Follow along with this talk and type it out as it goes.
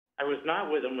I was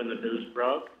not with him when the news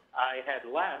broke. I had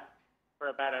left for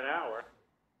about an hour,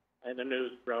 and the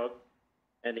news broke.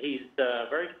 And he's a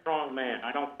very strong man.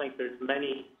 I don't think there's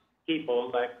many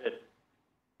people that could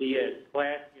be as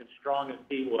classy and strong as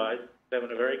he was. He's having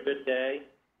a very good day.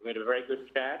 We had a very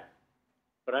good chat.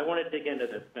 But I want to dig into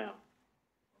this now.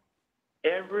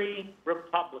 Every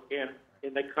Republican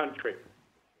in the country,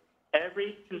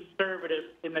 every conservative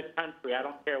in the country, I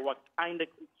don't care what kind of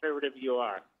conservative you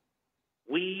are,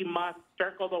 we must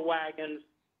circle the wagons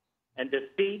and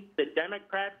defeat the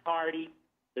Democrat Party,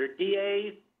 their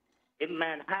DAs in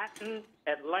Manhattan,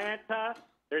 Atlanta,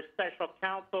 their special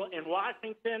counsel in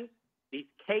Washington, these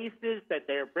cases that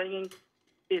they're bringing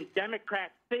in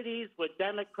Democrat cities with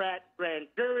Democrat grand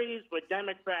juries, with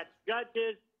Democrat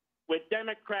judges, with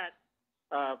Democrat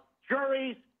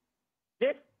juries.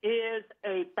 This is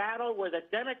a battle where the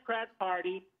Democrat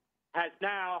Party has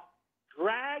now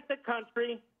dragged the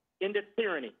country into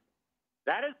tyranny.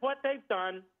 That is what they've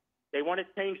done. They want to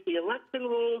change the election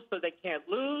rules so they can't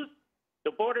lose.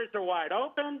 The borders are wide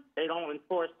open. They don't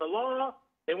enforce the law.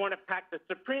 They want to pack the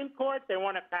Supreme Court. They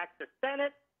want to pack the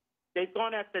Senate. They've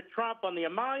gone after Trump on the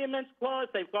Emoluments Clause.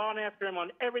 They've gone after him on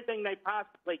everything they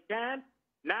possibly can.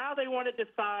 Now they want to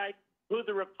decide who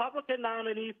the Republican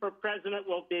nominee for president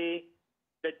will be.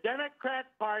 The Democrat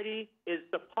Party is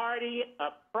the party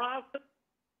of profit.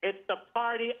 It's the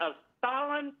party of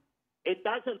Stalin. It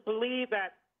doesn't believe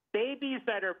that babies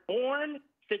that are born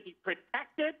should be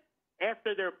protected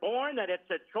after they're born, that it's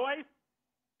a choice.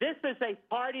 This is a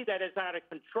party that is out of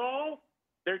control.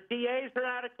 Their DAs are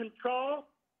out of control.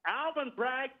 Alvin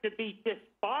Bragg should be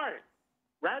disbarred.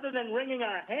 Rather than wringing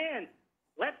our hands,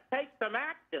 let's take some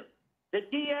action. The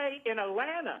DA in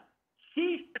Atlanta,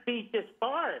 she should be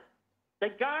disbarred. The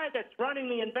guy that's running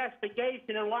the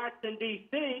investigation in Washington,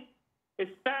 D.C., his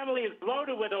family is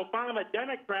loaded with Obama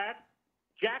Democrats.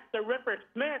 Jack the Ripper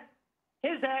Smith,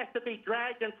 his ass to be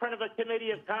dragged in front of a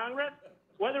committee of Congress,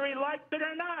 whether he likes it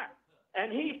or not.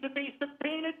 And he should be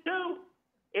subpoenaed too.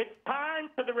 It's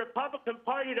time for the Republican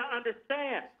Party to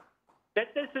understand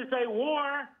that this is a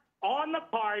war on the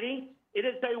party. It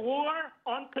is a war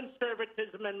on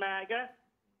conservatism and MAGA.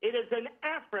 It is an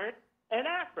effort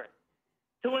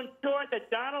to ensure that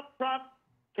Donald Trump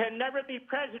can never be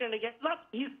president again. Look,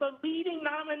 he's the leading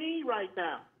nominee right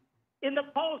now in the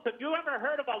polls. Have you ever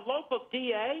heard of a local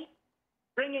DA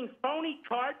bringing phony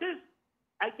charges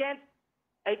against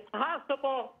a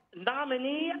possible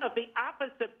nominee of the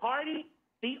opposite party?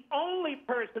 The only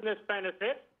person this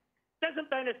benefits doesn't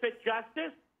benefit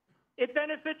justice. It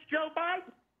benefits Joe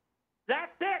Biden.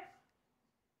 That's it.